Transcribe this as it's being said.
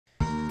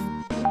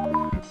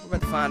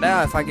have to find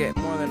out if I get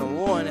more than a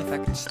 1, if I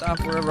can stop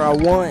wherever I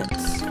want.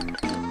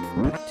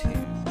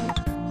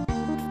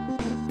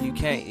 You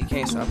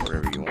can't stop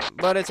wherever you want.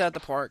 But it's at the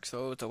park,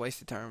 so it's a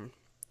wasted time.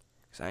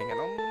 Cause I ain't got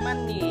no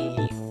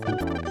money.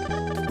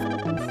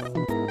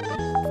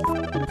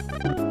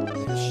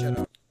 Shut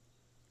up.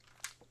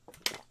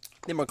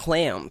 Them are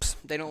clams.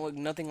 They don't look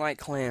nothing like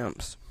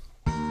clams.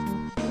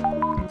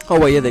 Oh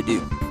wait, yeah they do.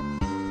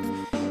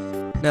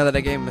 Now that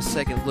I gave him a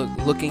second look,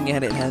 looking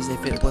at it as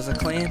if it was a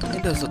clam,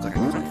 it does look like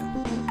a clam.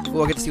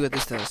 Oh, I get to see what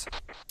this does.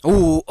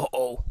 Oh,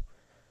 uh-oh.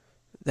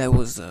 That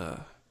was,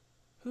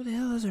 who the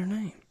hell is her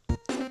name?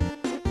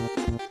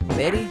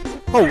 Betty?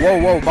 Oh,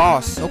 whoa,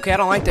 boss. Okay, I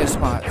don't like those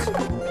spots.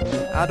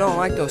 I don't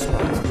like those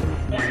spots.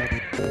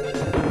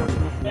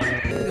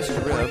 This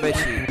gorilla, I bet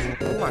you.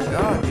 Oh my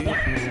god, dude.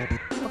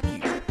 Fuck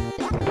you.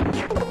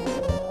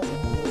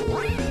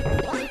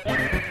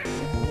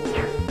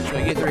 So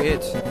you get 3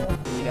 hits,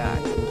 you die.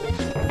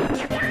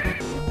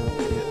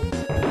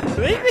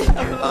 Leave me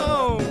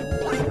alone!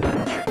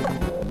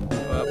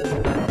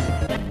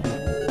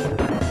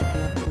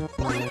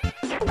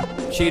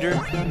 Cheater.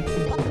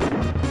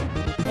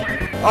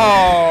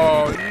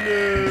 Oh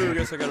no!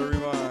 Guess I gotta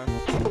rewind.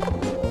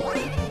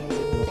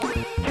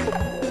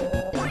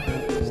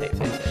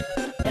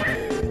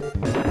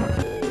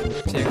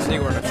 Save. See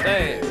where to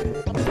stay.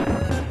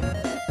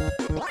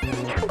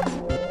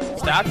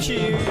 Stop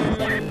you!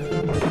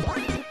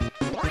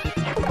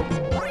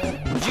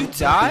 Did you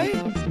die?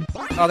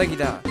 Oh, I think he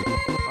died.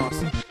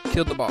 Awesome.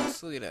 Killed the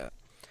boss. Look at that.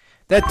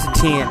 That's a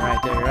 10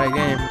 right there, right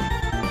game.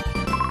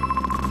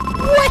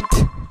 What?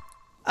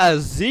 A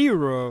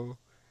 0.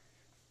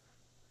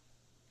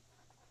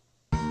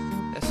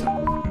 That's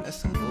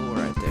some bull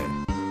right there.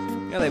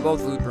 Yeah, they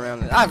both loop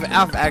around. I've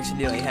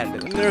accidentally had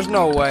to. There's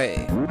no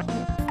way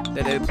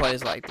that it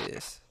plays like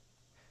this.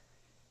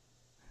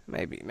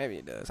 Maybe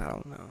it does. I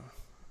don't know.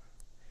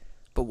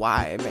 But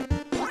why? Man,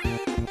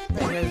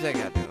 what's that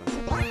guy doing?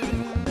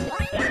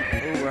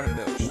 Oh, right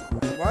there.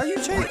 Why are you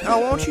chasing? Oh,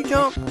 won't you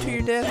jump to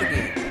your death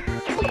again?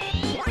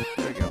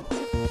 There we go.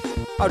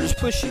 I'll just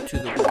push you to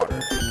the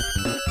water.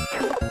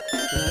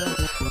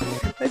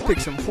 They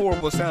picked some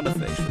horrible sound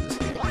effects for this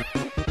game.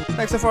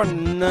 Like, so far,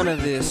 none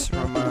of this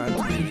reminds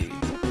me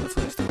of the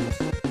Flintstones.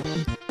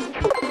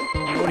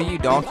 What are you,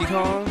 Donkey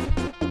Kong?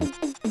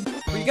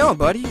 Where you going,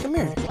 buddy? Come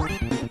here.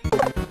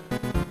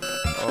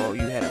 Oh,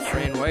 you had a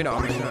friend wait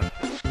on me, huh?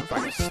 If I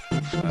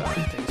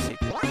can take a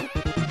secret.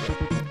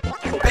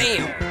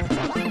 Bam!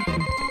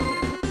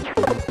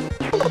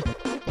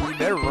 You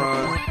better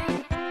run.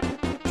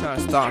 Trying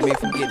to stop me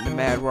from getting the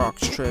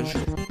Madrock's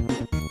treasure.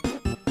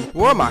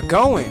 Where am I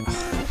going?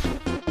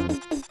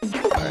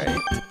 Alright.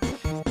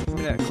 Give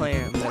me that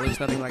clam. That looks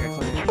nothing like a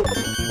clam.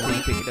 Until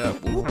you pick it up.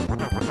 Ooh.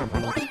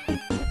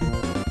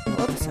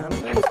 What the sound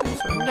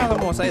effects? I'm not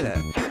gonna say that.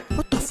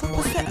 What the fuck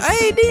was that?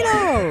 Hey,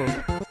 Dino!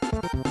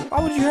 Why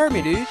would you hurt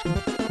me, dude?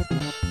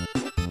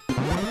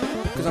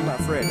 Because I'm not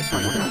Fred. That's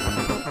why you hurt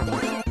me.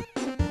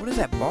 What is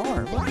that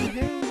bar? What the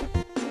hell?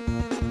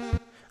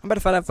 I'm about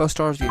to find out if those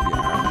stars give you.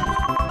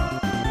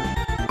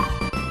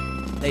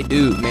 They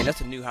do, man.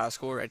 That's a new high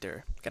score right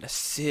there. Got a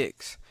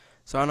 6.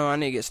 So I know I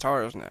need to get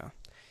stars now.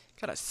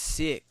 Got a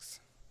 6.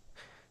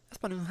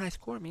 That's my new high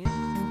score, man.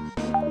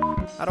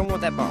 I don't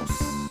want that boss.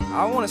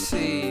 I want to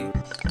see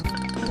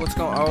what's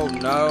going. Oh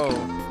no,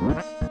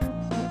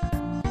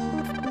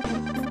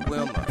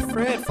 Wilma,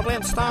 Fred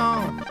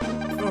Flintstone.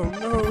 Oh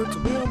no, it's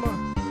Wilma.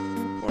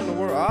 What in the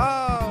world?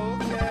 Oh,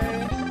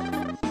 okay.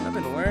 I've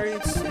been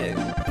worried sick.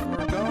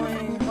 We're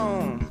going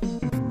home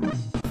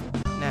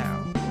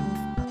now.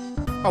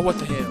 Oh, what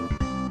the hell?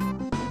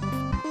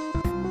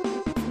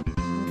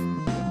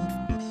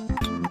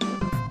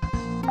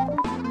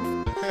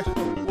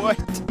 What?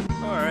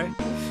 Alright.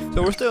 So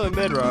we're still in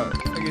Bedrock.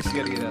 I guess you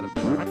gotta get out of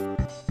Bedrock.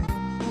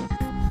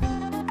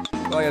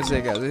 Like I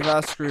said, guys, if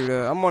I screwed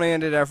up, I'm gonna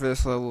end it after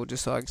this level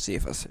just so I can see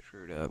if I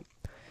screwed up.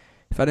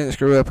 If I didn't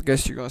screw up, I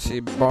guess you're gonna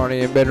see Barney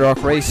and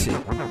Bedrock racing.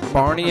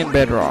 Barney and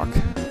Bedrock.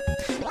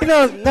 You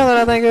know, now that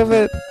I think of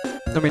it,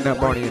 I mean,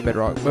 not Barney and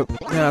Bedrock, but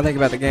now I think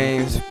about the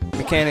game's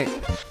mechanic.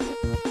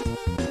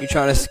 You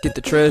trying to get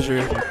the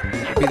treasure,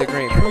 be the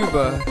Grand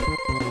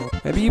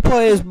Poobah. Maybe you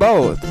play as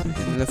both,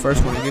 and the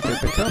first one you get there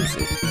becomes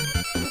it.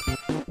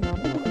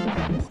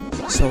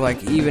 So,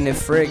 like, even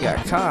if Fred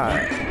got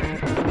caught,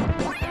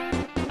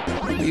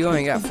 you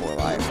only got 4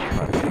 lives.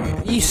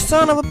 You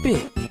son of a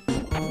bitch!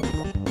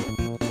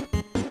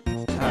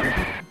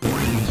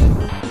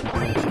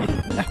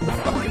 Get out the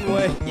fucking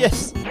way!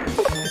 Yes!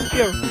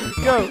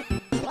 Go!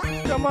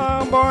 Come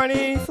on,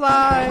 Barney,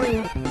 fly!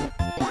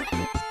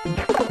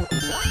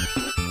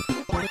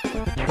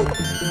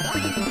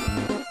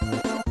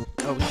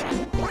 Oh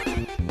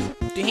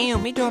shit!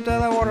 Damn, he jumped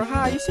out of that water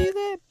high. You see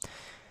that?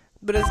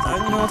 But it's,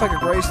 you know, it's like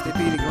a race to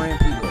be the Grand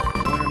Poobah.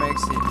 The winner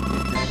makes it.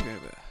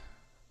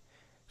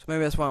 So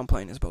maybe that's why I'm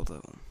playing as both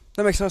of them.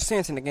 That makes no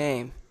sense in the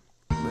game.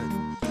 But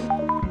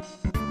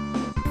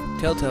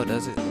Telltale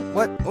does it.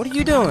 What? What are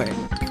you doing?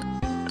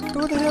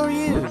 Who the hell are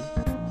you?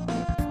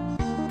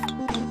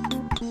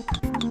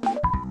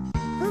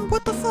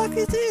 What the fuck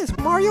is this?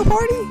 Mario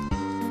Party?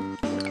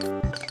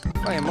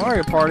 Playing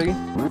Mario Party.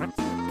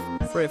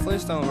 Fred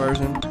Flintstone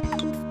version.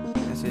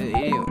 That's it.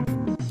 Ew.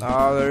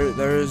 Oh,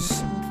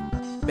 there's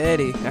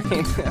Betty. I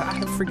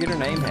forget her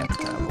name half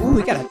the time. Ooh,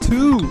 we got a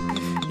 2.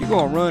 You're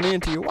gonna run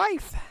into your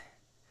wife.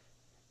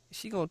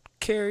 She gonna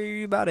carry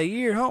you about a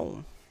year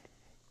home.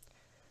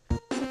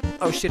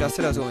 Oh shit! I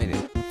said I was gonna hit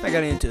it. I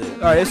got into it. All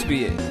right, this will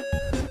be it.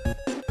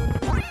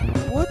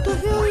 What the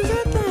hell is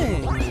that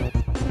thing?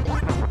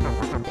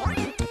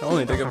 I don't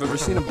even think I've ever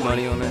seen a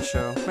bunny on that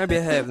show. Maybe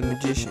I have. The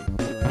Magician.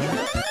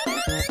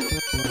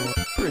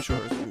 Pretty sure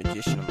there's a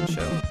magician on the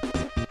show.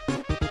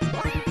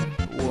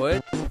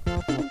 What?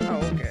 Oh,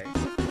 okay.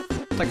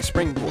 It's like a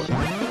springboard.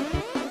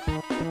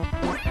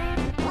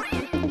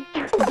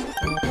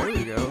 There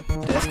we go.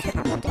 That's kind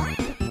of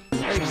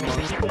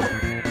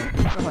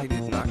I like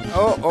these knocks.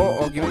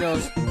 Oh, give me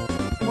those.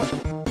 What?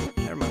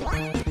 Never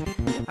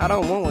mind. I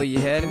don't want what you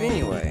had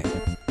anyway.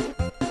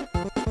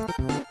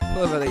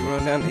 Love how they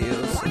run down the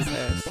hills so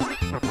fast. I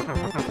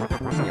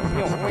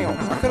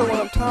could have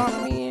went up top,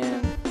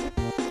 man.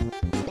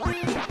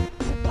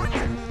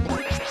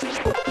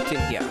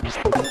 Yeah.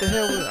 What the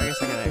hell was it? I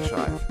guess I got an extra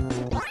life.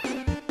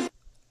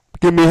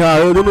 Get me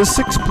higher than a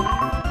 6, please.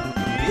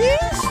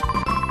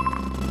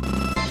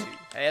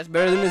 Hey, that's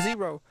better than a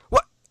 0.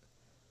 What?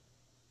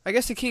 I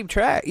guess to keep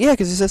track. Yeah,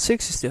 because it says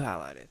 6 is still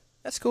highlighted.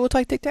 That's cool. It's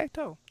like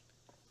tic-tac-toe.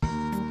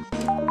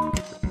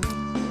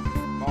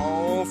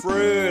 Oh,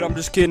 Fred. I'm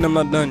just kidding. I'm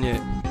not done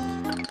yet.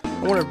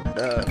 I wonder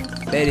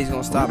if Betty's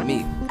going to stop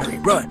me. Hurry,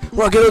 run.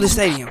 Run, get to the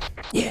stadium.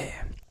 Yeah.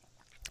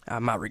 I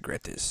might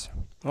regret this.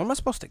 Where am I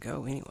supposed to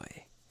go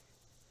anyway?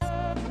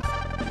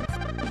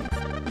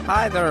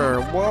 Hi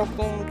there,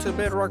 welcome to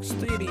Madrock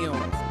Stadium.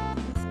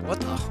 What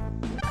the?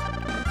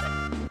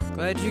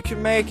 Glad you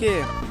can make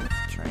it.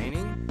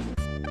 Training?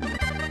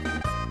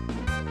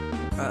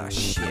 Ah,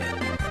 shit.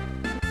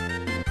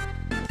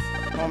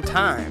 Oh, I'm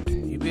timed.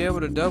 You be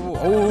able to double.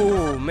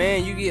 Oh,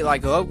 man, you get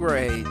like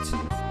upgrades.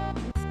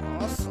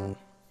 Awesome.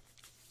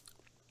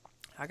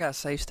 I got a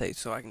save state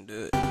so I can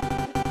do it.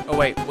 Oh,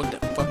 wait, what the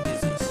fuck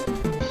is this?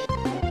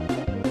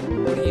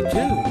 What do you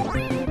do?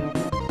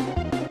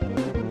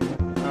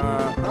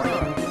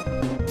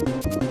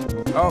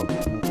 Oh.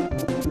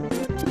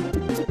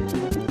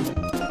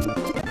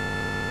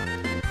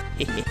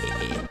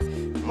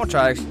 I'm gonna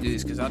try to actually do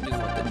this because I do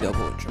want the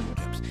double and triple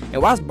jumps.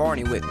 And why is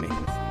Barney with me?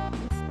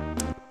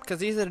 Because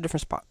he's at a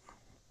different spot.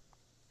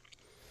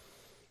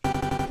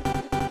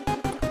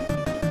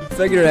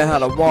 Figured out how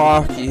to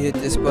walk. You hit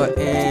this button.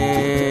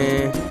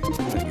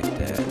 Look at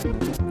that.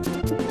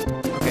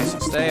 Okay, so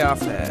stay off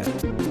that.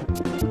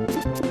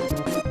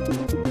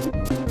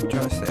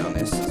 Try to stay on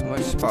this as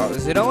much as possible.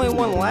 Is it only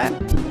 1 lap?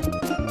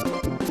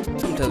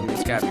 Tells me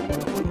it's gotta be more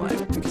than 1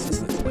 lap because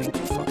this looks way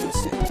too fucking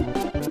sick.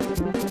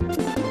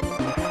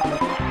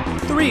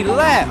 3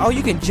 laps! Oh,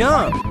 you can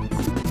jump!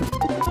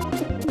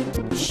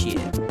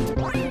 Shit.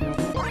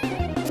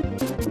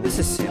 This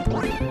is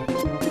simple.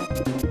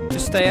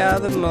 Just stay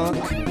out of the muck.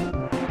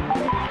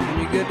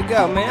 And you're good to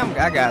go, man.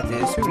 I got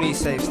this. Who needs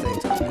save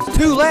states on this?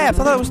 2 laps!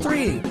 I thought it was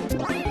 3!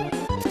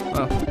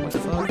 Oh, what the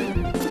fuck? So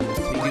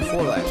you do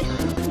 4 laps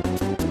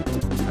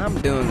around. I'm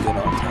doing good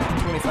on time.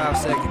 25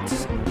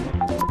 seconds.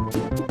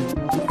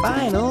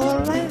 Final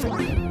lap. There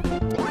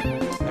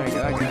we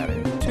go, I got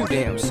it. Too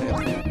damn simple.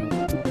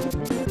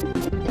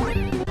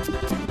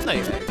 No,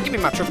 you're right. Give me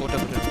my triple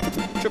double.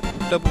 Triple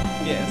double.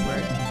 Yeah, that's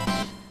right.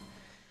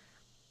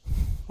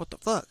 What the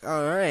fuck?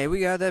 Alright, we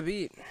got that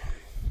beat.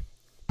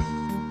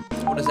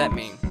 What does that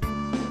mean?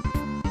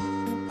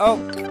 Oh,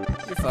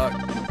 you're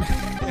fucked.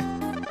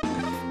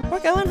 We're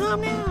going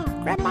home now.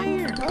 Grab my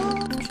ear.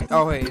 Oh, shit.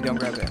 Oh, hey, don't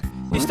grab that.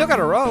 You still got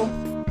a row.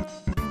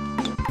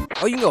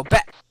 Oh, you can go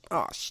back.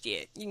 Oh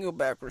shit, you can go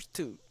backwards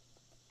too.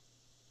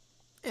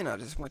 And I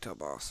just went to a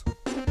boss.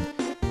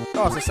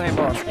 Oh, it's the same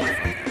boss.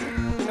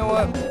 You know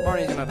what?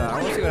 Barney's gonna die. I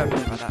wanna see what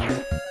happens if I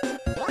die.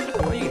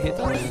 Oh, you can hit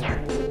those? You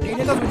can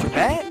hit those with your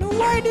bat? No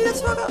way, dude,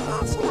 that's fucking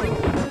awesome.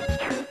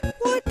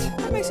 What?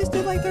 That makes this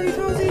dude like 30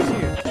 times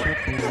easier.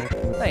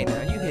 Hey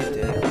now, you hit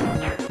that.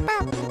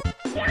 Bow.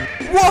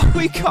 Whoa,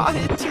 we caught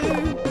it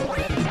too!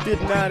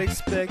 Did not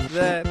expect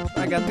that.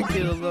 I got the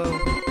kill though.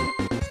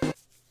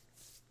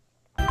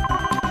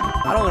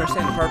 I don't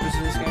understand the purpose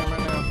of this game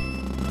right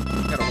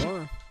now. Got a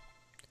 1.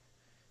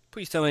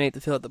 Please tell me I need to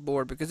fill out the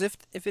board, because if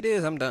it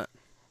is, I'm done.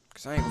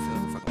 Because I ain't gonna fill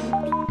out the fucking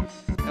board.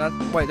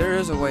 And wait, there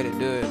is a way to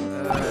do it.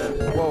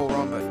 Whoa,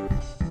 wrong button.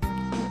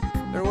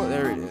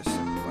 There it is.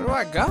 Where do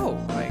I go?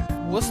 Like,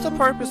 what's the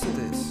purpose of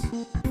this?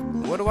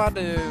 What do I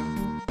do?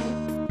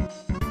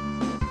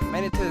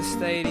 Made it to the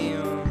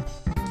stadium.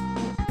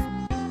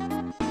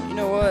 You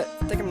know what?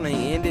 I think I'm gonna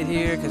end it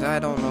here, because I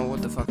don't know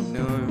what the fuck I'm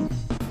doing.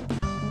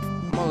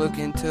 I'm gonna look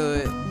into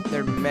it.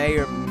 There may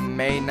or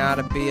may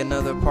not be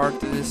another part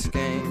to this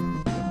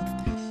game.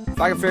 If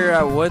I can figure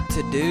out what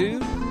to do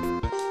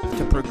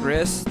to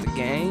progress the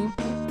game,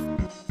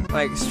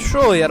 like,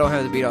 surely I don't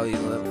have to beat all these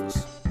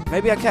levels.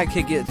 Maybe I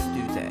could get to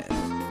do that.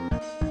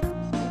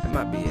 That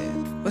might be it.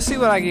 Let's see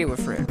what I get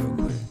with Fred real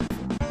quick.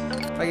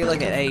 If I get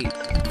like an 8,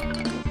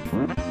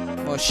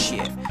 Well,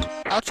 shit.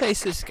 I'll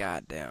chase this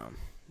guy down.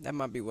 That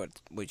might be what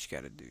you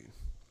gotta do.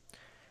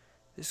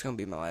 This is gonna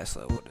be my last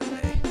level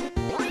today.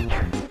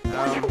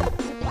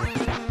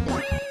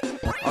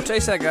 I'll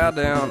chase that guy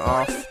down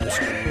off the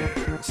screen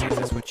and see if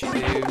that's what you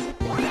do.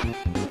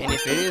 And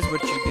if it is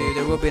what you do,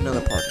 there will be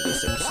another part of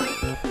this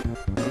episode.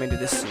 I mean, to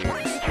this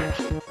series.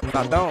 If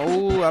I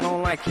don't, I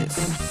don't like this.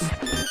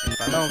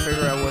 If I don't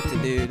figure out what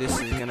to do, this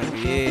is gonna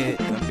be it.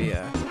 It's gonna be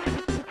a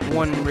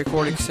one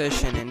recording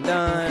session and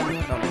done.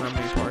 I don't know how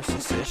many parts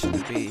this session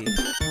will be.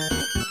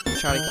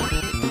 Try to keep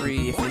it to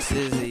 3 if this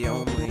is the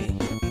only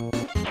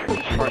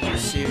part of the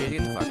series.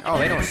 Get the fuck. Oh,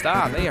 they don't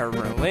stop. They are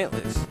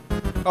relentless.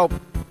 Oh,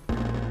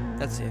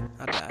 that's it.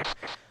 I died.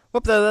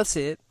 Whoop, though, that's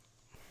it.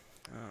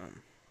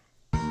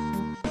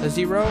 A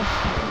 0.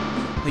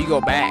 You go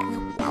back.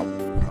 Wow.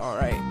 All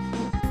right.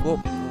 Well,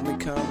 when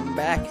we come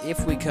back,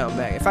 if we come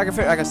back, if I can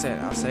figure, like I said,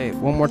 I'll say it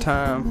one more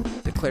time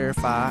to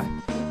clarify,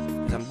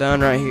 because I'm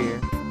done right here.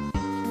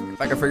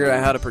 If I can figure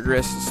out how to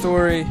progress the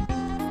story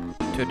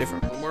to a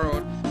different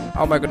world,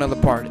 I'll make another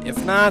part.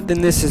 If not,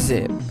 then this is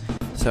it.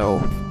 So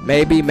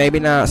maybe, maybe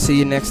not. See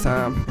you next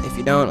time. If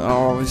you don't,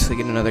 I'll obviously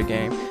get another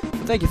game.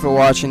 But thank you for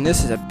watching.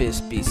 This is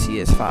Abyss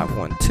BCS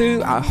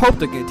 512. I hope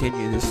to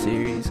continue this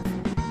series,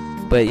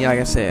 but like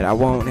I said, I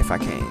won't if I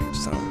can.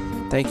 So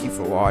thank you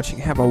for watching.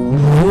 Have a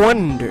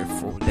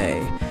wonderful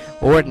day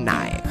or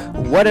night,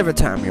 whatever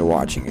time you're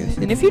watching it.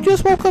 And if you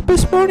just woke up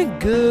this morning,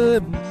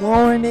 good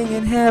morning,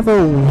 and have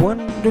a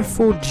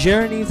wonderful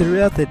journey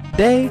throughout the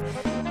day.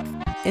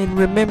 And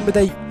remember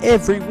that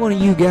every one of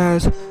you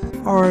guys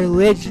are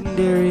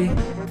legendary,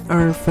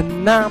 are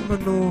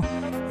phenomenal,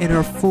 and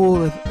are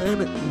full of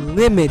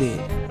unlimited,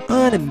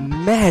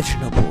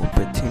 unimaginable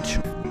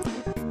potential.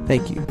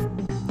 Thank you.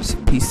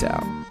 Peace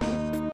out.